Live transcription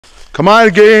Come on,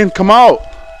 Gein, come out.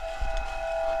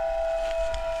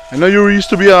 I know you used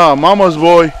to be a mama's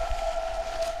boy.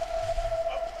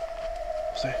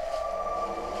 What's that?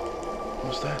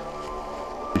 What's that?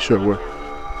 You sure we're.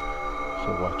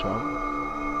 So watch out.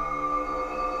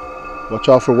 Watch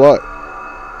out for what?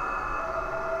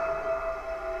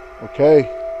 Okay,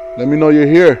 let me know you're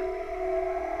here.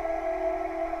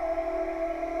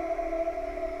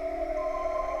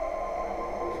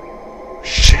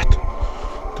 Shit,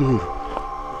 dude.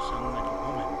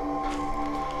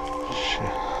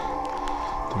 Shit.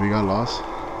 Did we got lost?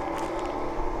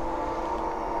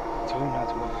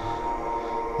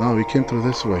 No, we came through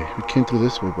this way. We came through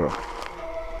this way, bro.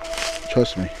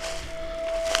 Trust me.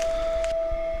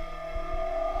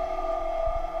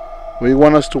 What do you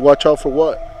want us to watch out for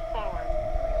what?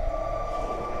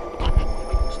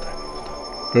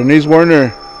 Bernice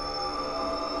Warner,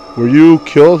 were you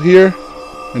killed here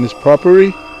in this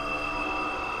property?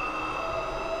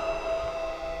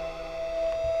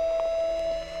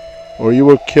 Or you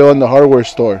were killed in the hardware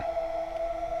store?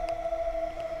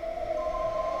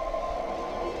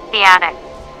 The attic.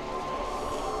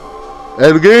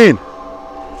 Gein,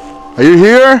 are you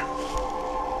here?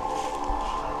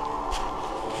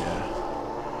 Yeah.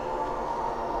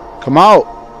 Come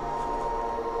out.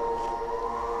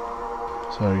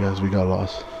 Sorry guys, we got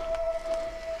lost.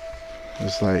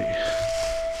 It's like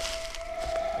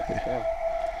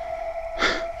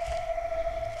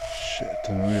shit,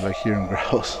 I'm really like hearing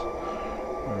growls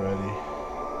already.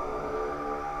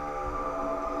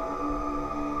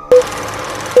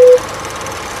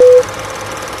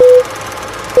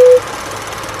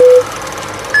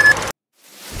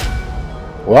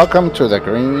 Welcome to the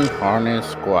Green Hornet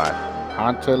Squad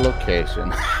haunted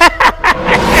location.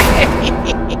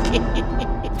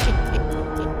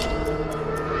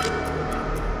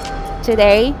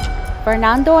 Today,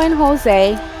 Fernando and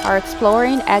Jose are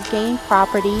exploring at Gein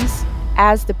Properties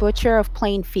as the Butcher of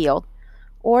Plainfield,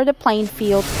 or the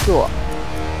Plainfield Ghoul,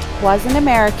 was an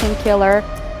American killer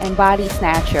and body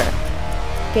snatcher.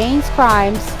 Gein's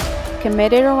crimes,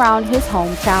 committed around his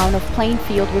hometown of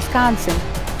Plainfield, Wisconsin,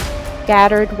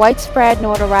 gathered widespread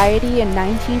notoriety in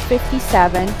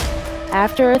 1957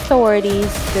 after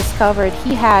authorities discovered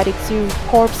he had exhumed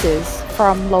corpses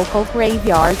from local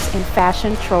graveyards and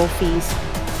fashioned trophies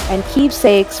and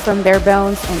keepsakes from their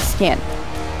bones and skin.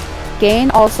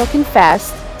 Gein also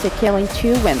confessed to killing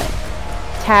 2 women,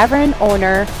 tavern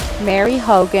owner Mary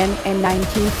Hogan in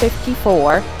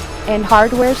 1954 and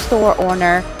hardware store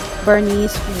owner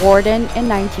Bernice Warden in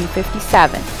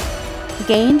 1957.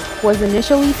 Gein was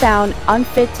initially found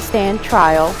unfit to stand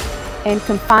trial and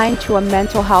confined to a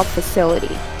mental health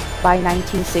facility. By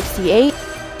 1968,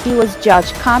 he was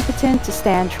judged competent to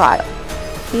stand trial.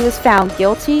 He was found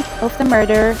guilty of the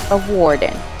murder of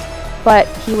Warden, but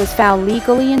he was found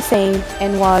legally insane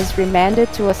and was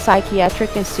remanded to a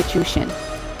psychiatric institution.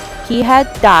 He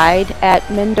had died at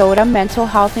Mendota Mental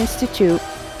Health Institute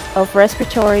of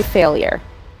respiratory failure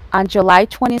on July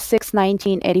 26,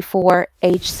 1984,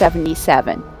 age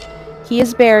 77. He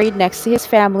is buried next to his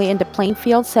family in the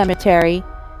Plainfield Cemetery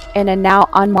in a now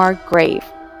unmarked grave.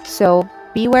 So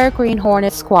beware, Green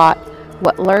Hornet Squad,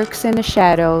 what lurks in the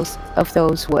shadows of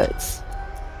those woods.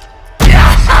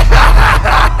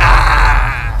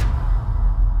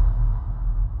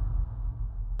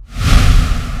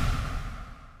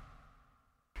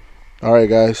 Alright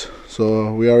guys,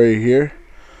 so we already here.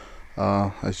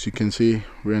 As you can see,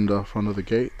 we're in the front of the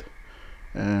gate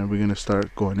and we're gonna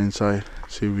start going inside,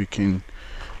 see if we can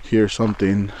hear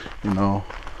something, you know,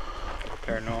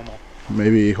 paranormal.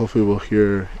 Maybe hopefully we'll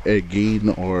hear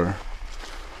Gein or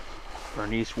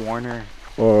Bernice Warner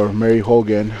or Mary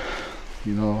Hogan.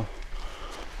 You know,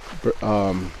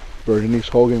 Bernice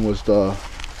Hogan was the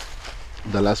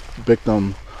last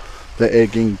victim that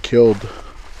Gein killed,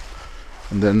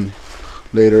 and then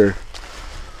later,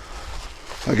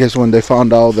 I guess when they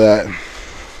found out that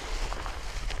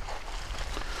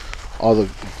all the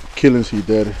killings he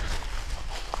did,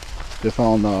 they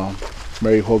found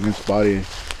Mary Hogan's body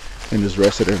in his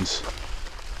residence.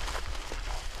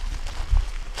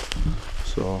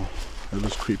 So it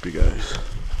was creepy, guys.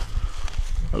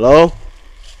 Hello?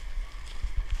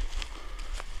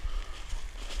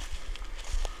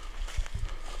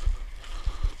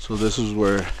 So this is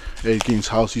where Gein's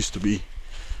house used to be.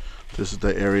 This is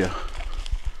the area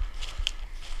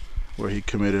where he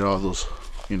committed all those,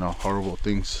 you know, horrible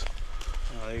things.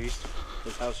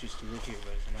 His house used to move here,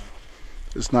 but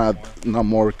it's not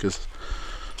more because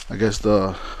I guess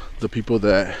the people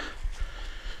that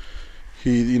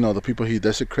he, you know, the people he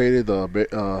desecrated,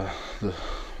 the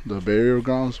burial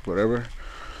grounds, whatever,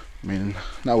 I mean,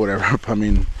 not whatever, but I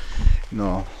mean, you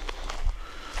know,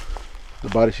 the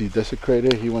bodies he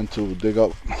desecrated, he went to dig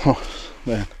up. Oh,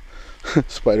 man,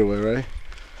 spiderweb, right?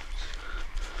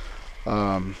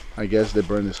 I guess they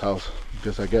burned this house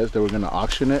because I guess they were gonna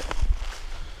auction it,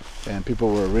 and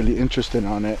people were really interested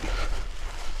on it.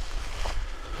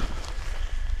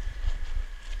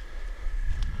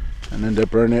 And then they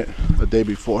burned it the day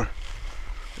before.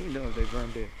 You know, if they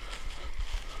burned it,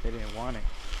 they didn't want it.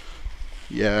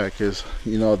 Yeah, because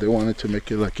you know they wanted to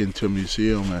make it like into a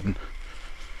museum,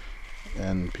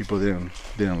 and people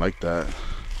didn't like that.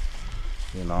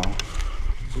 You know.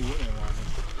 Who wouldn't want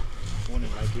it?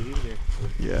 Wouldn't like it either.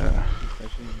 Yeah.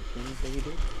 Especially in the things that he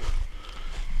did.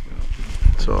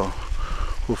 So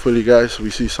hopefully, guys, we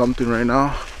see something right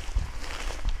now,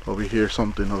 or we hear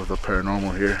something of the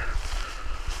paranormal here.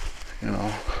 You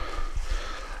know,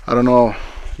 I don't know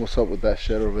what's up with that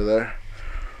shed over there,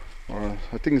 or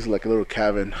I think it's like a little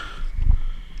cabin.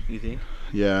 You think?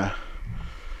 Yeah,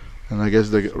 and I guess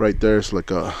right there is like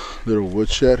a little wood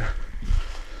shed,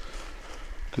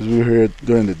 because we were here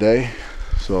during the day,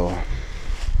 so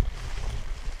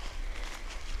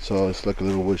it's like a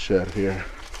little wood shed here.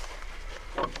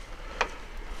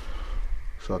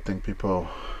 So I think people,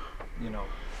 You know,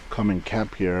 come and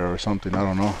camp here or something. I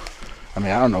don't know. I mean,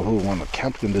 I don't know who would want to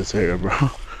camp in this area, bro.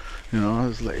 You know,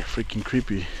 it's like freaking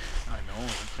creepy. I know. I'm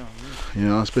telling you. You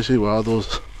know, especially with all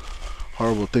those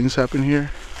horrible things happen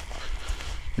here.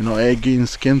 You know, Gein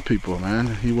skinned people,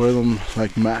 man. He wear them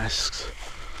like masks,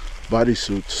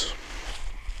 bodysuits.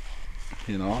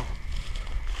 You know.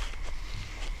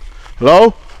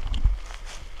 Hello?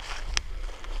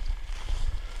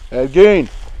 Gein.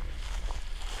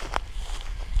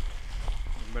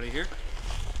 Anybody here?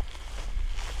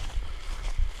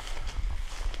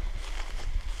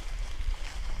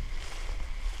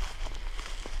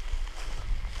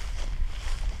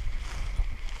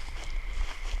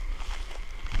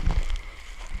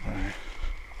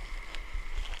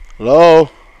 Hello?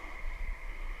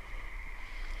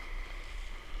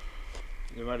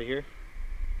 Anybody here?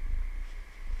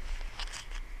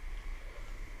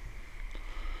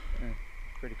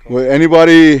 Pretty cool. Would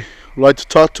anybody like to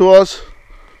talk to us?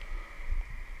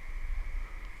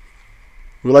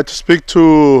 We'd like to speak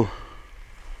to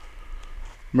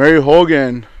Mary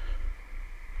Hogan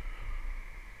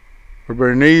or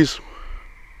Bernice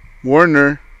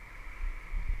Warner.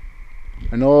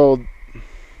 I know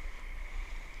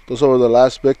those were the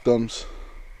last victims.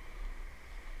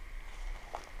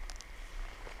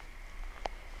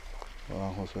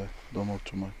 Jose, don't move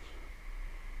too much.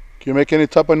 Can you make any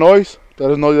type of noise?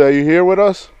 Let us know that you're here with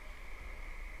us.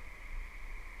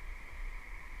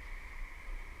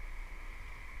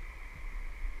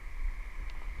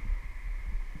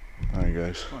 Alright,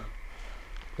 guys.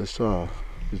 Let's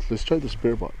try the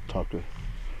spirit talker.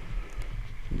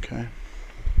 Okay.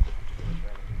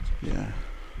 Yeah.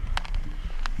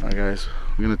 Alright, guys.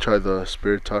 We're gonna try the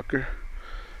spirit talker.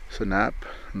 It's an app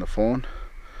on the phone.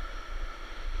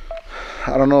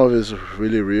 I don't know if it's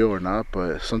really real or not,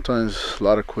 but sometimes a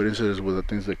lot of coincidences with the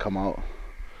things that come out,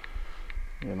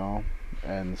 you know,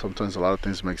 and sometimes a lot of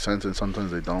things make sense and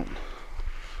sometimes they don't.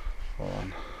 Hold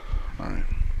on. Alright.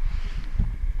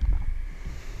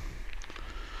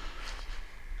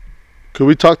 Could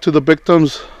we talk to the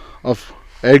victims of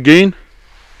Gein?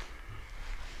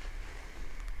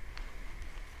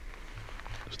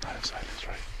 It's not in silence,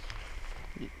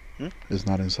 right? Hmm? It's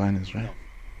not in silence, right? No.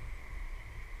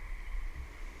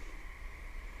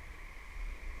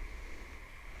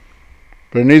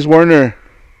 Bernice Warner,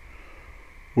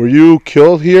 were you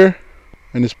killed here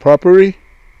in this property?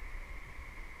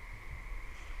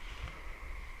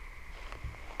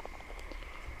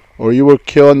 Or you were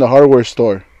killed in the hardware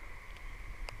store?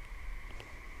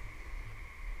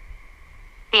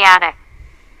 The attic.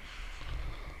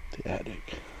 The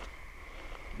attic.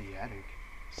 The attic.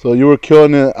 So you were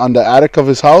killed on the attic of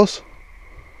his house?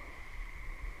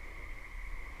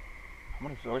 How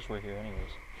many floors were here,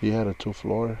 anyways? He had a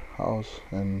 2-floor house,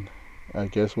 and I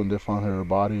guess when they found her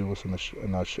body, it was in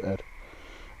a shed.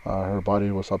 Her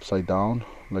body was upside down,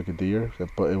 like a deer,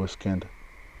 but it was skinned.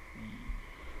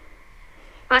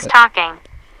 Who's talking?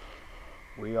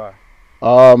 We are.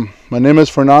 My name is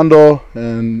Fernando,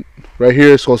 and right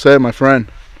here is Jose, my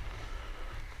friend.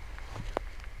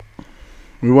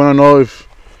 We want to know if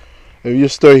you're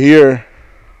still here,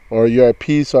 or you're at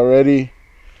peace already.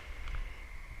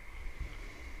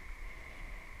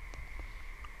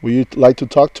 Would you like to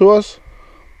talk to us?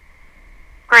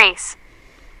 Grace.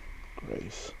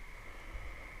 Grace.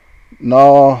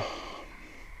 No.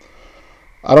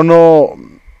 I don't know.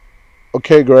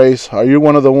 Okay, Grace, are you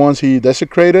one of the ones he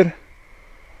desecrated?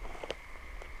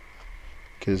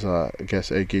 Because I guess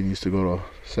Gein used to go to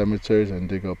cemeteries and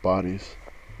dig up bodies.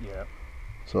 Yeah.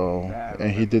 So, Yeah,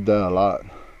 and he did that a lot.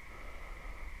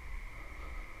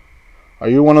 Are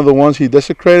you one of the ones he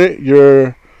desecrated?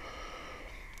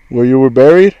 Where you were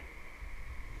buried?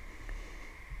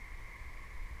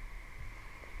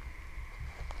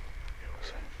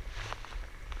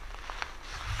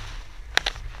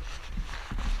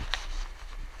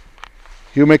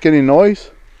 You make any noise?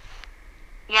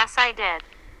 Yes, I did.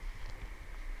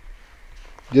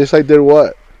 Yes, I did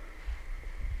what?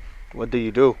 What do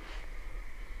you do?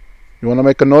 You want to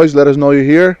make a noise? Let us know you're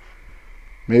here.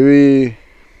 Maybe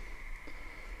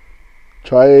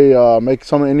try make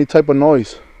any type of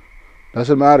noise.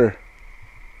 Doesn't matter.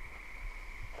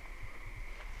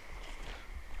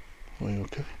 Are you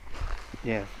okay?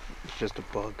 Yeah, it's just a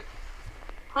bug.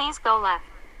 Please go left.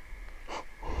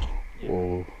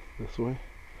 Oh, this way.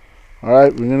 All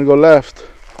right, we're gonna go left.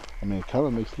 I mean, it kind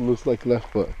of looks like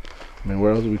left, but I mean,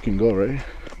 where else we can go, right?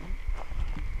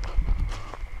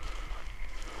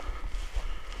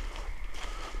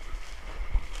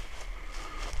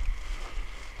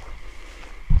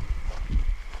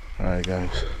 All right,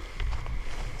 guys.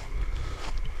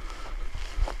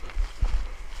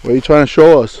 What are you trying to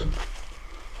show us?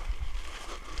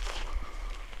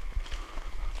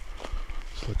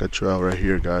 It's like a trail right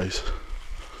here, guys.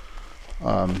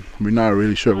 We're not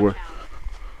really sure where.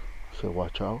 So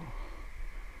watch out.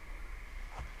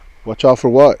 Watch out for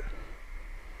what?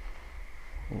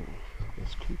 Oh,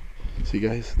 that's creepy. See,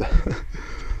 guys,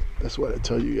 that's what I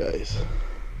tell you guys.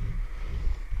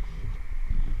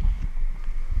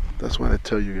 That's what I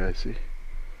tell you guys. See,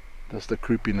 that's the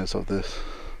creepiness of this.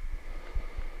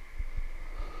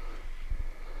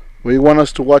 Well, you want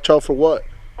us to watch out for what?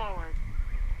 Forward.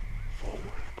 Forward.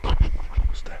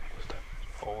 What's that? What's that?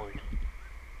 Forward.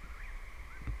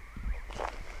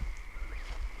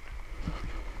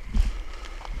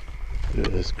 Dude,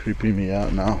 it's creeping me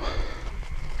out now.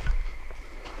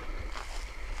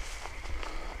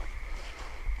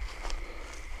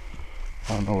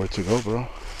 I don't know where to go, bro.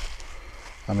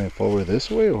 I mean, forward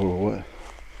this way or what?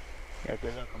 Yeah,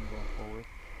 good luck. I'm going forward.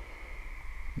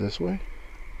 This way?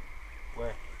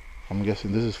 Where? I'm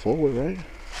guessing this is forward, right?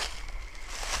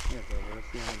 Yeah, but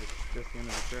that's the end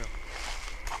of the trail.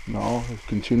 No, it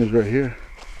continues right here.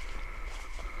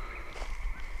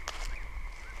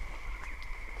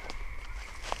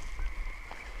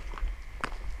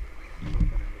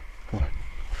 What?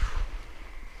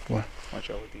 What? Watch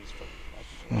out with these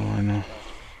fucking. Oh, I know.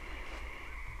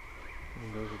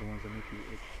 Those are the ones that make you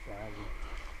itch badly.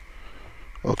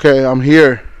 Okay, I'm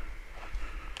here.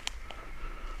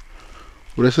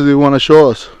 What else do you want to show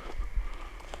us?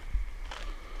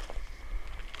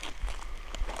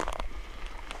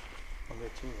 I'll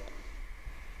let you know.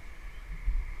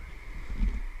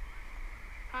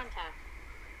 Contact.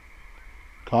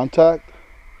 Contact?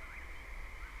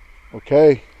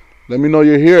 Okay, let me know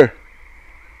you're here.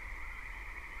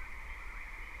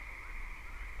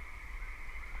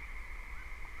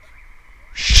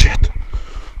 Shit.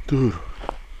 Dude.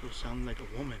 It sounded like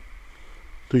a woman.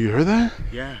 Do you hear that?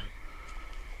 Yeah.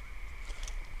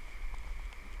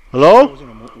 Hello? That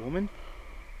wasn't a woman?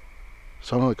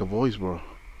 Sounded like a voice, bro.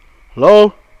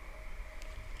 Hello?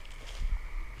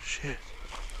 Shit.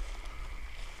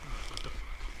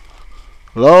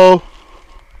 Hello?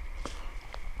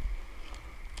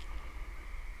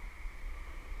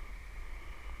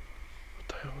 What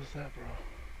the hell was that, bro?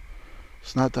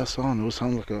 It's not that sound. It would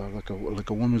sound like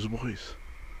a woman's voice.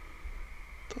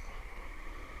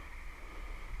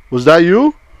 Was that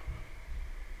you?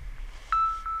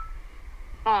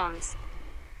 Bones.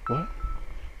 What?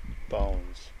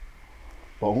 Bones.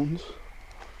 Bones?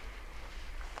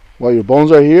 What, your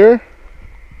bones are here?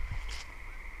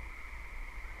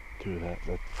 Dude,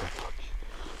 that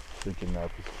freaking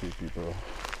nap is creepy, bro.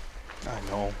 I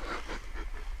know.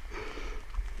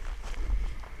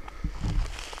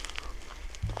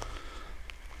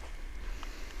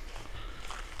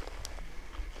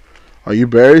 Are you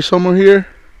buried somewhere here?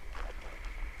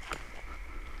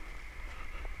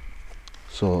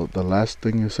 So the last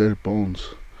thing you said,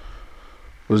 bones.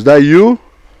 Was that you?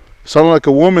 It sounded like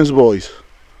a woman's voice.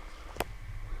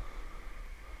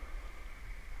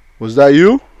 Was that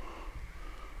you?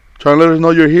 Trying to let us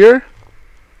know you're here?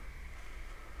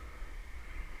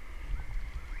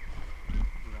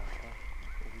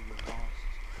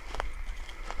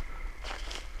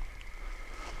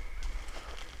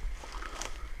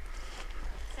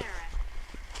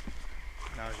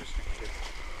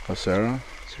 Sarah?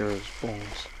 Sarah's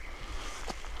bones.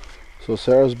 So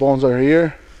Sarah's bones are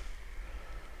here.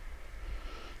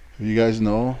 If you guys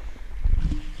know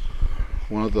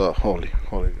one of the hold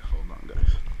on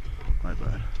guys, my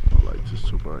bad, the light is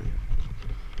too bright.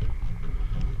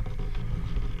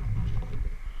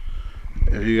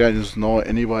 If you guys know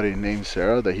anybody named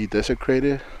Sarah that he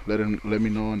desecrated, let me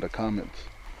know in the comments,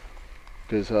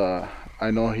 because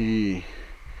I know Gein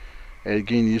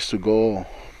used to go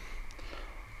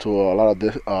to a lot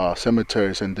of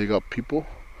cemeteries and dig up people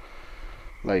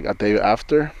like a day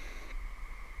after,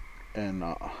 and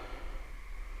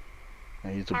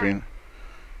he used to bring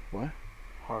what?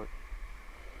 Heart.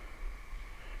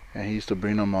 And he used to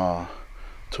bring them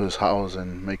to his house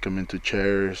and make them into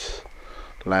chairs,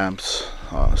 lamps,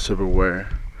 silverware,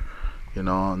 you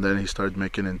know. And then he started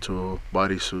making into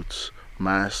bodysuits,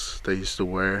 masks they used to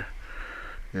wear,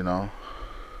 you know.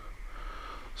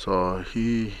 So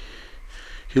he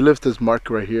left his mark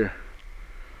right here,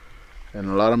 and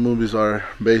a lot of movies are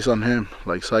based on him,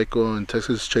 like Psycho and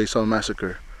Texas Chainsaw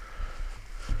Massacre.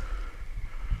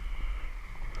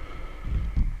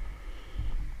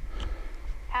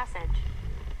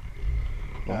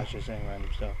 No, it's just saying random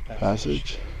stuff.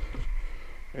 Passage?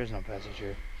 There's no passage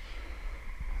here.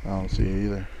 I don't see it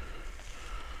either.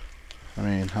 I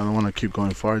mean, I don't want to keep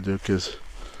going farther because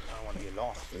I don't want to get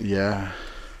lost. Yeah.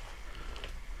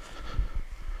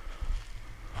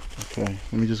 Okay,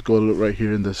 let me just go look right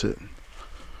here and that's it.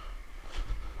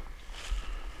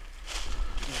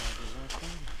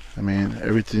 I mean,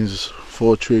 everything's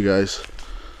full of tree, guys.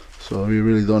 So we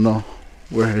really don't know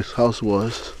where his house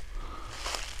was.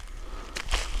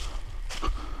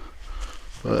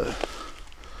 But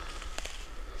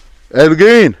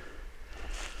Gein,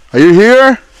 are you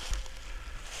here?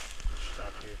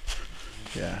 Stop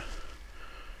here. Yeah.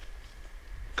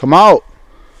 Come out.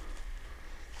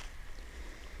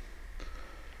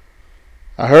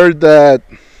 I heard that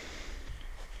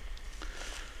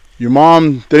your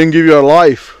mom didn't give you a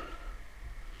life.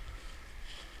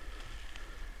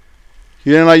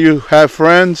 He didn't let you have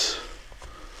friends,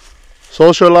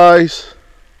 socialize.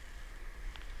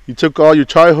 You took all your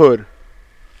childhood.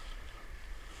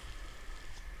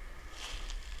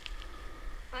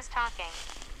 Who's talking?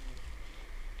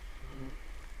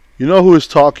 You know who is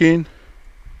talking?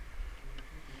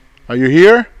 Are you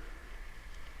here?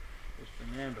 It's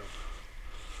Fernando.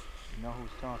 You know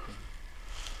who's talking.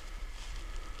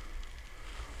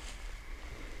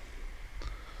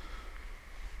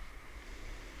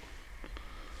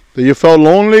 That you felt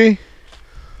lonely?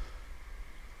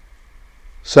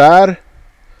 Sad?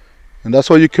 And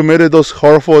that's why you committed those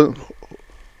horrifying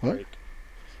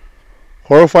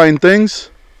things?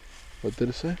 What did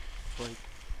it say? Break.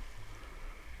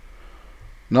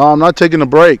 No, I'm not taking a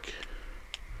break.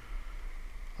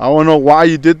 I want to know why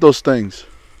you did those things.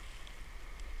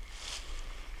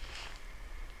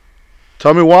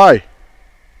 Tell me why.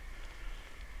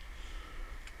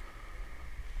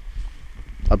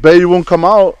 I bet you won't come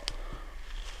out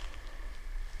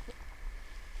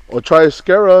or try to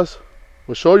scare us.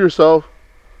 Well, show yourself.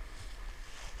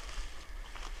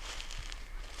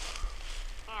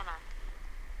 Anna.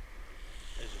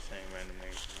 It's just saying random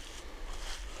names.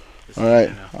 All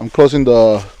right, I'm closing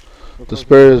the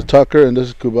spirit of Tucker, and this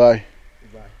is goodbye.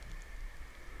 Goodbye.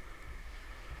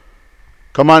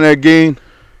 Come on, Gein.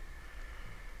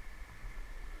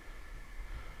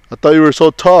 I thought you were so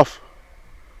tough.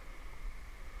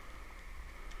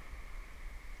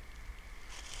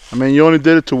 I mean, you only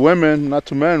did it to women, not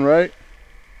to men, right?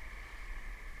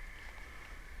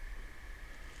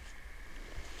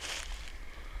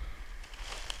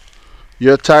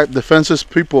 You attack defenseless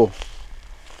people.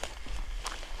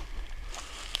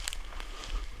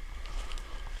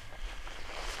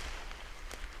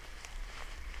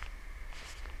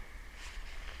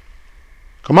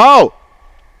 Come out!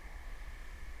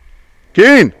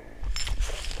 Gein! What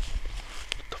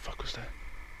the fuck was that?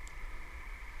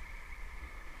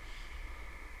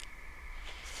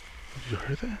 You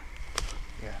heard that?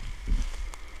 Yeah.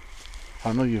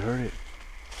 I know you heard it.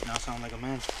 Now it sounds like a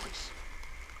man's voice.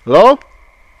 Hello?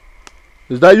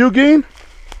 Is that you, Gein?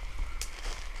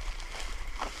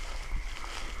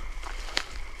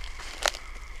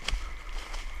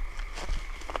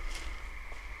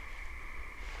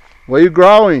 Why are you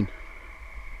growling?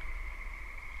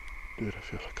 Dude, I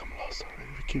feel like I'm lost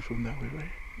already. We came from that way,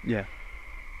 right? Yeah.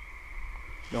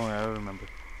 Don't worry, I remember.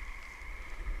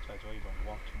 Besides, why you don't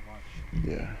walk too much.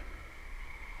 Yeah.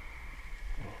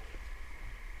 Oh.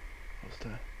 What's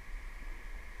that?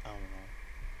 I don't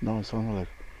know. No, it sounded like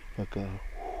I was gonna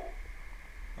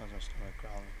start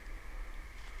growling.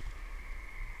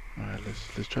 Alright,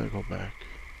 let's try to go back.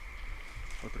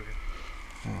 Go through here.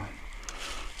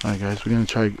 Alright guys, we're gonna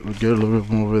try to get a little bit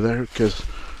more over there because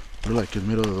we're like in the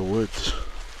middle of the woods.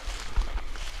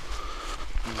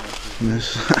 And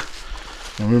this,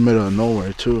 and we're middle of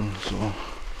nowhere too, so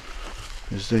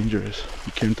it's dangerous.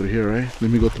 We came through here, right?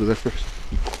 Let me go through that first.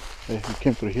 Hey, we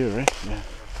came through here, right? Yeah.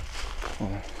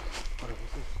 Hold on.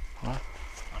 What?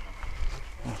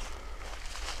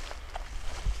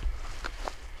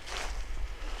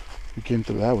 We came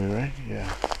through that way, right?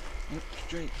 Yeah.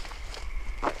 Straight.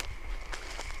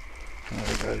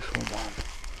 Alright guys, hold on.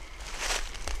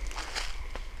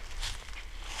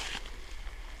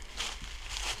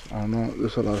 I don't know,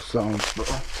 there's a lot of sounds, bro.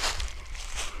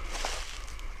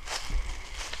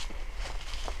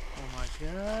 Oh my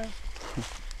god.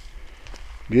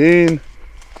 Gein!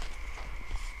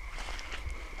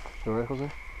 You alright,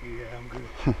 Jose? Yeah, I'm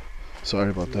good. Sorry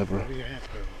about that, bro. Where you at,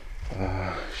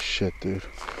 bro? Shit, dude.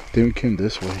 Then we came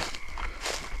this way.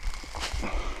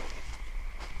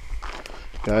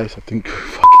 Guys, I think we're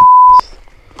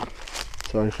fucking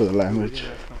sorry for the language.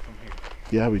 Come from here.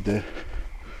 Yeah, we did.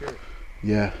 You sure?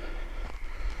 Yeah.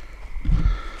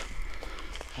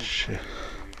 Shit.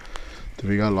 Did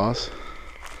we got lost?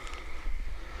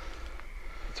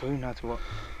 I told you not to walk.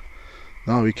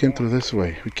 No, we came through this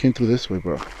way. We came through this way,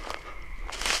 bro.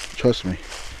 Trust me. You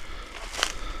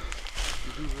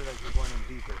do realize you're going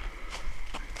in deeper.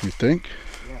 You think?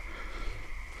 Yeah.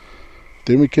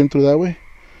 Then we came through that way?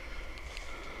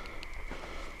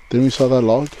 Then we saw that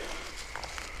log?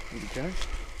 Did you turn?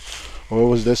 Or it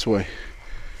was this way?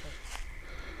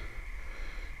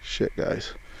 Shit,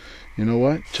 guys. You know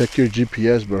what? Check your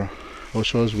GPS, bro. It'll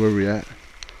show us where we at.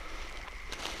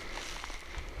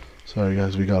 Sorry,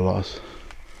 guys, we got lost.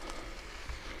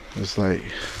 It's like...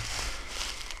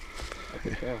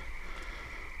 Yeah.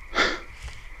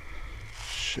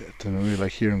 Shit, and we're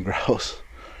like hearing growls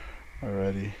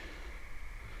already.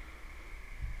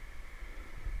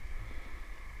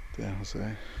 Damn, Jose.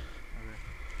 Okay.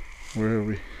 Where are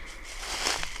we?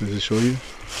 Does it show you?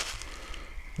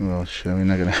 Oh shit, we're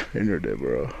not gonna enter there,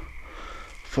 bro.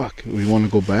 Fuck, we want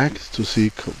to go back to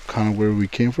see kind of where we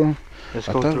came from. Let's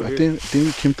I go thought, through I here. think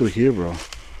we came through here, bro.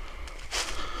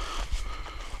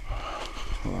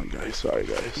 Hold on, guys. Sorry,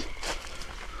 guys.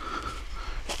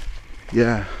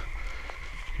 Yeah,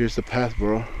 here's the path,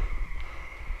 bro.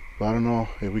 But I don't know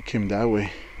if we came that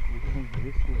way. We came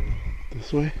this way.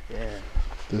 This way? Yeah.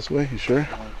 This way? You sure?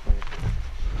 Wrong way.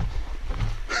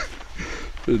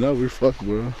 But now we're fucked,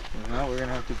 bro. And now we're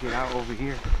gonna have to get out over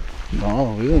here.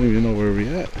 No, we don't even know where we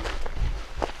at.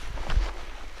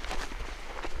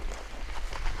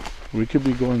 We could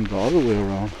be going all the way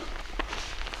around.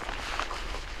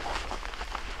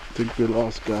 I think we're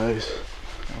lost, guys.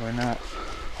 No, we're not.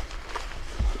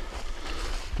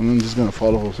 I'm just gonna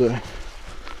follow Jose.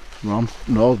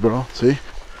 No, bro. See?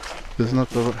 This is not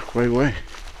the right way.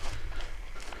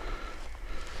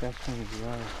 That's gonna be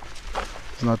right.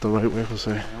 It's not the right way,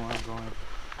 Jose. I know where I'm going.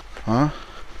 Huh?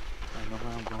 I know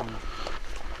where I'm going.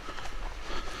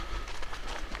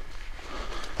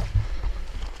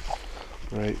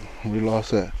 Right. We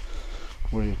lost at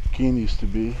where Gein used to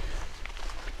be.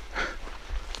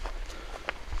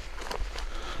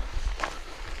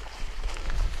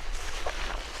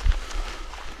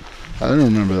 I don't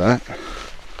remember that.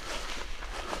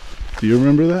 Do you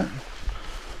remember that?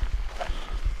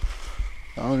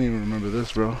 I don't even remember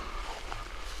this, bro.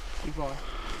 Keep going.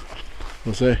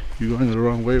 Jose, you're going the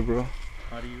wrong way, bro.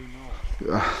 How do you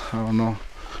know? I don't know.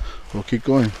 Well, keep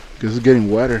going, because it's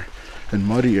getting wetter and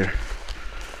muddier.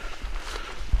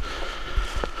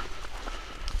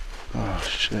 Oh,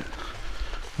 shit.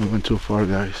 We went too far,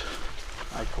 guys.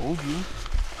 I told you.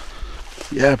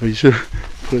 Yeah, but you should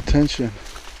put attention.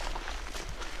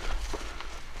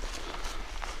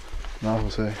 No,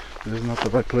 Jose, this is not the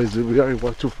right place, dude. We already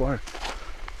walked too far.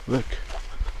 Look,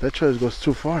 that trail goes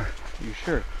too far. You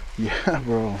sure? Yeah,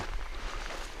 bro.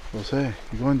 Jose,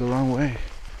 you're going the wrong way.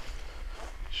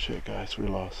 Shit, guys, we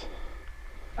lost.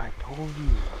 I told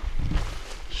you.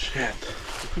 Shit.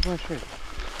 Just keep going straight.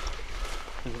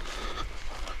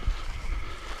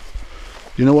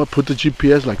 You know what? Put the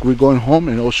GPS like we're going home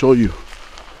and it'll show you.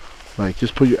 Like,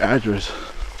 just put your address.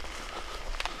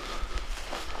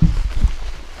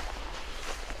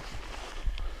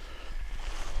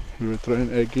 We were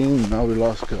trying again, and now we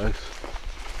lost, guys.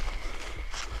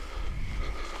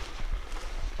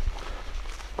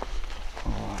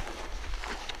 Oh.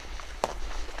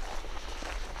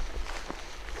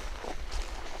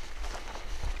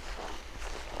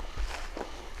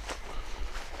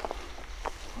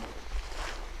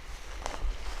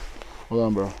 Hold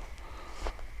on, bro.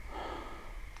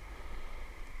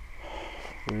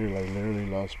 We're like literally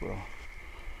lost, bro.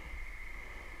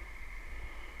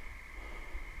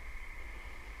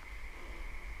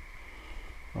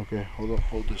 Okay,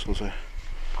 hold this, Jose.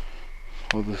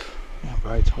 Hold this. Yeah,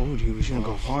 but I told you we shouldn't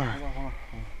go far. Hold on, hold on.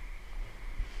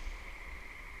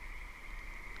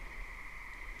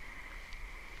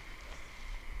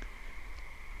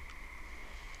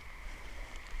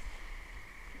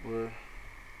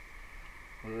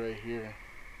 We're right here.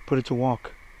 Put it to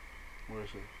walk. Where is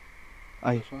it?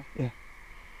 This one? Yeah.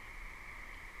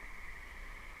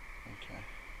 Okay.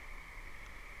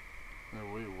 They're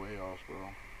way off, bro.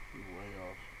 Way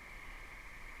off.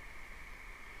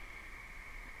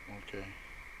 Okay.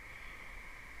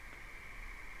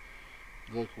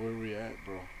 Look where we at,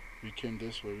 bro. We came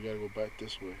this way. We gotta go back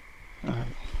this way. Alright.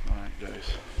 Alright,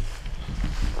 guys.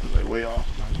 Like way off.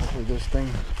 For this thing,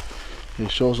 it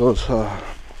shows us.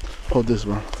 Hold this,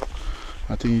 bro.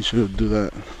 I think you should do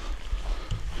that.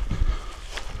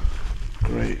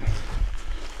 Great.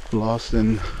 Lost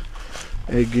in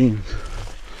Gein.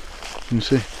 Let me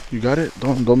see. You got it?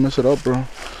 Don't mess it up, bro.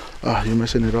 Ah, you're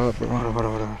messing it up, bro.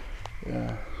 Hold.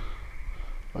 Yeah.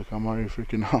 Like I'm already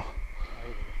freaking out.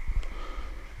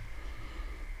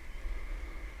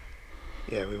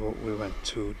 Yeah, we went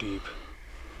too deep.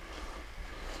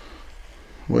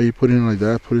 Why are you putting it like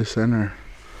that? Put it center.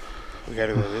 We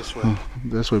gotta go this way.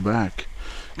 This way back.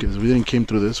 Because we didn't came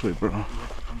through this way, bro.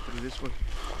 Come through this way.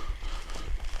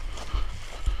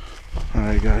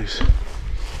 Alright, guys.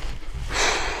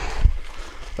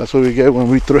 That's what we get when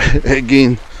we throw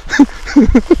Gein.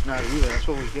 Not either. That's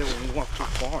what we get when we walk too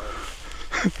far.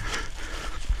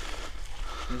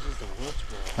 This is the woods,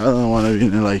 bro. I don't want to be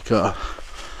in like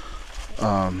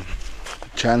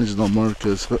challenge no more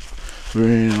because we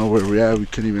don't even know where we're at. We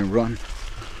can't even run,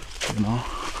 you know.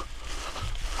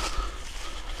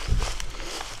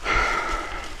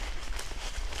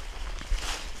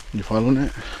 You following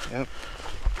it? Yep.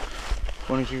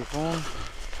 Pointing to your phone.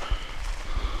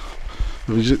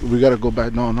 We gotta go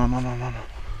back. No.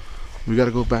 We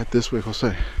gotta go back this way,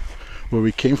 Jose, where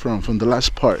we came from the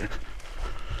last part.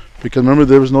 Because remember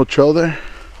there was no trail there.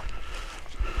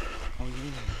 Oh,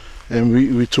 yeah. And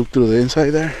we took through the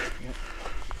inside there. Yep.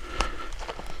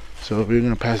 So we're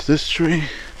gonna pass this tree.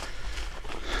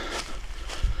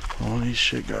 Holy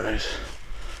shit, guys.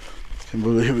 Can't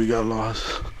believe we got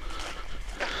lost.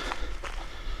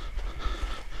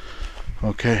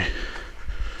 Okay.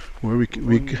 Where we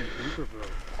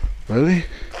really?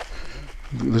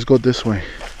 Let's go this way.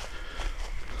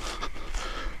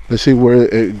 Let's see where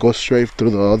it goes straight through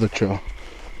the other trail.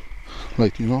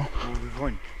 Like, you know? Well, we're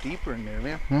going deeper in there,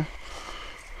 man. Huh?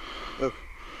 Look.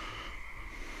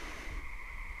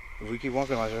 If we keep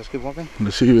walking, let's keep walking.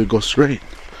 Let's see if it goes straight.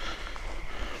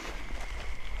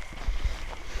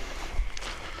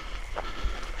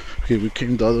 Okay, we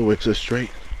came the other way, so straight.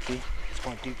 See? It's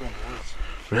going deeper in the woods.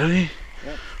 Really?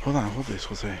 Yep. Hold on, hold this,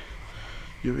 Jose.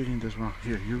 You're reading this wrong.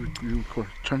 Here, you record.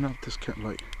 Turn up this cat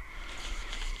light.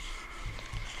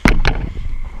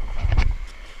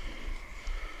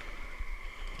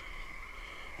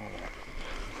 Hold on.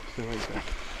 Stay right there.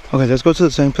 Okay, let's go to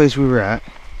the same place we were at.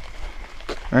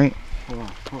 Right? Hold on.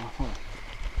 What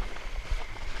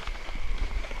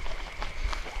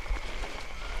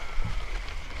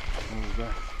was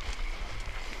that?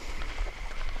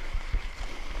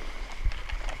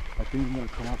 I think I'm gonna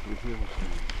come out through here.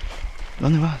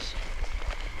 ¿Dónde vas?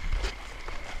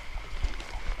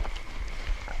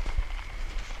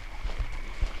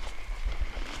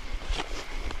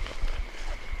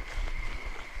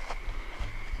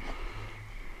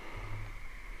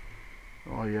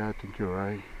 Oh yeah, I think you're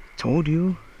right. Told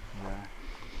you. Yeah.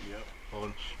 Yep. Hold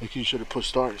on. Like you should have put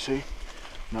start, see?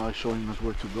 Now it's showing us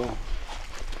where to go.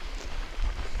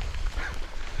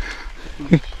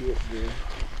 Shit, man.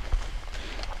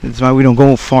 That's why we don't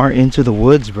go far into the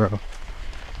woods, bro.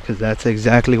 Because that's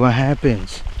exactly what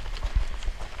happens.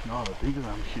 No, the thing is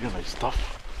I'm hearing like stuff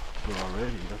here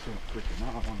already. That's what I'm freaking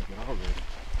out. I want to get out already.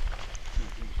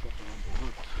 Stuff around the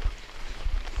woods.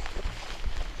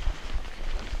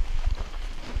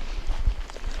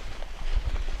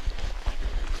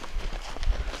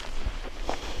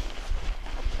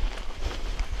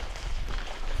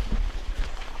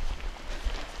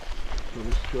 So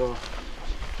let's go.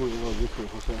 We'll go this way,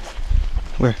 Jose.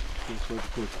 Where? This way,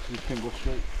 because you can go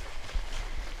straight.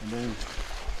 And then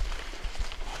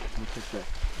we'll take that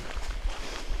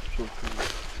shortcut.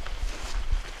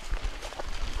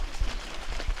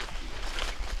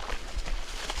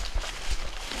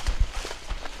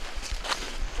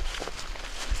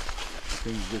 I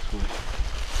think this way.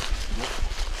 Yep.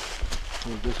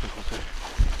 Go this way, Jose.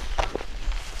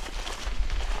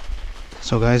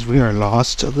 So guys, we are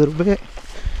lost a little bit.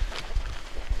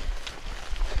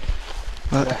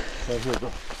 But Right here,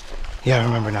 bro. yeah, I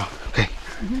remember now. Okay.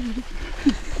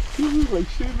 like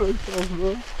shit myself,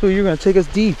 bro. So you're gonna take us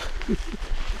deep.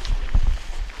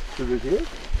 Is it here?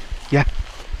 Yeah,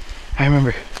 I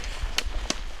remember.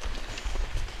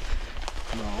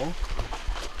 No.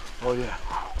 Oh yeah.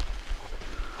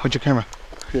 Hold your camera.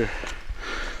 Here.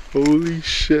 Holy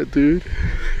shit, dude.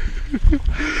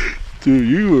 Dude,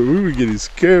 we were getting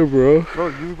scared, bro. Bro,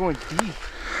 you were going deep.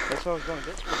 That's why I was going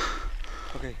this way.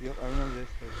 Okay, yep, I remember this.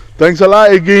 Thanks a lot,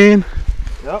 Gein.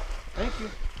 Yep, thank you.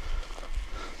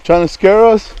 Trying to scare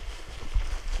us?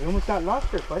 We almost got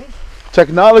lost there, buddy.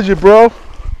 Technology, bro.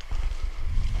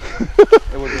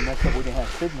 It would have been messed up. We didn't have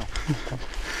signal.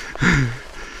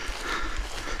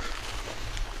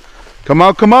 Come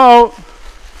out, come out.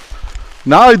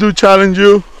 Now I do challenge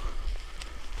you.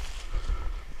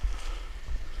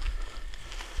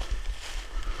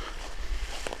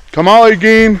 Come out,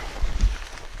 Gein.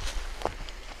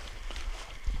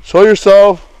 Show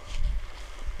yourself.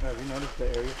 Have you noticed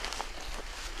the area?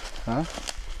 Huh?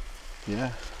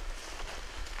 Yeah.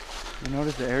 You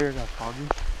noticed the area got foggy?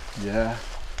 Yeah.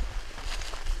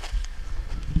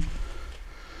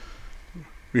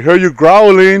 We heard you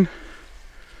growling.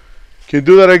 Can you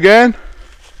do that again?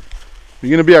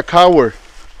 You're gonna be a coward.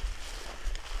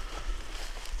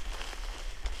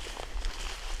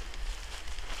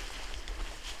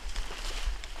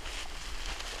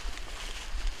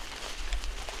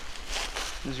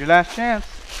 This is your last chance.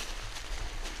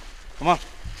 Come on.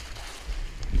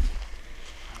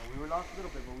 We were lost a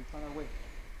little bit, but we found our way.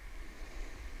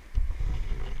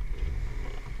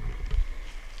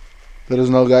 Let us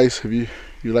know, guys, if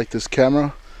you like this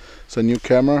camera. It's a new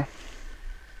camera,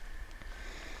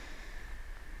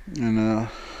 and it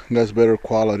has better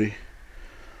quality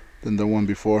than the one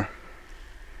before.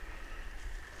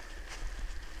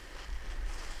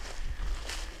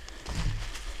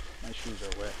 My shoes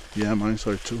are wet. Yeah, mine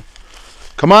are too.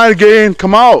 Come on, Gein,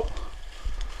 come out.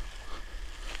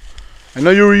 I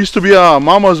know you used to be a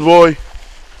mama's boy.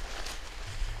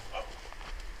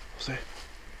 What's that?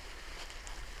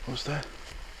 What's that?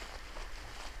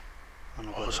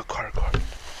 Oh, it's a car.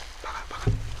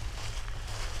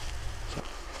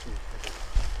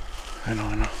 I know.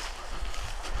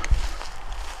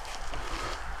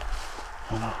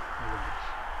 Oh no.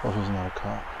 Oh, it's not a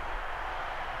car.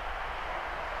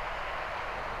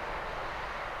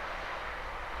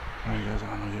 Alright guys, I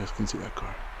don't know if you guys can see that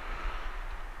car.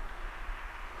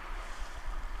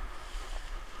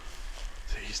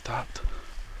 See, he stopped.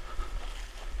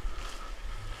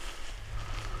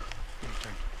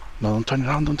 No, don't turn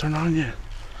it on yet.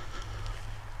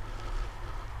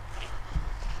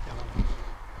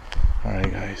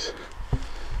 Alright guys,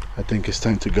 I think it's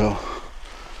time to go.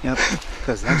 Yep,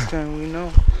 because next time we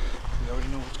already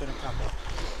know what's going to pop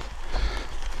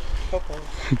up.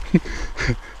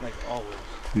 Like always.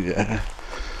 Yeah.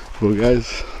 Well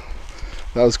guys,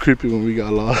 that was creepy when we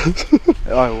got lost.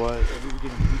 Oh, it was. We were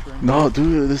getting deeper. No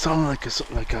dude, this sounded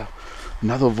like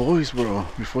another voice, bro,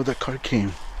 before that car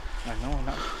came. I know.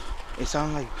 It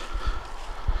sounded like...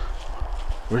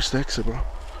 Where's the exit, bro?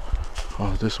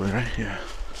 Oh, this way, right? Yeah.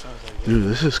 Like, dude,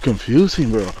 this is confusing,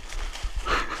 bro.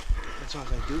 That's what I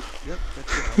was like, dude. Yep,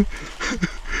 that's it.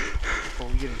 Before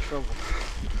we get in trouble.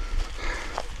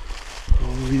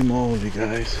 Holy moly,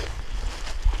 guys.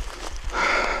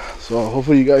 So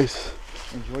hopefully you guys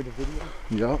enjoy the video.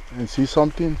 Yep, and see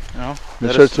something. No.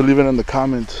 Make sure to leave it in the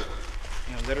comments.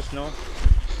 Let us know.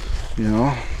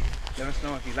 Let us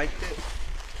know if you liked it.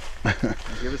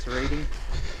 Give us a rating.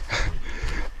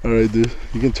 Alright, dude.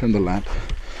 You can turn the lamp.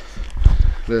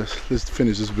 Let's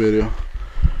finish this video.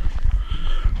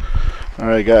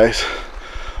 Alright guys,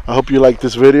 I hope you like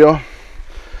this video.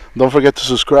 Don't forget to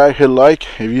subscribe, hit like.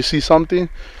 If you see something,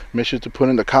 make sure to put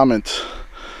in the comments.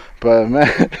 But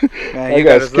man, I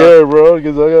got scared, bro,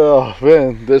 because oh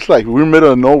man, there's like, we're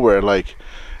middle of nowhere. Like,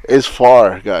 it's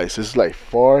far, guys. It's like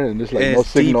far, and there's like no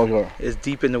signal here. It's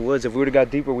deep in the woods. If we would have got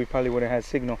deeper, we probably would have had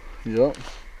signal. Yep.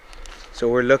 So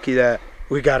we're lucky that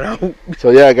we got out.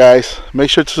 So yeah, guys, make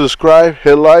sure to subscribe,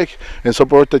 hit like, and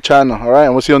support the channel. All right,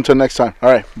 and we'll see you until next time.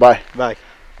 All right, bye. Bye.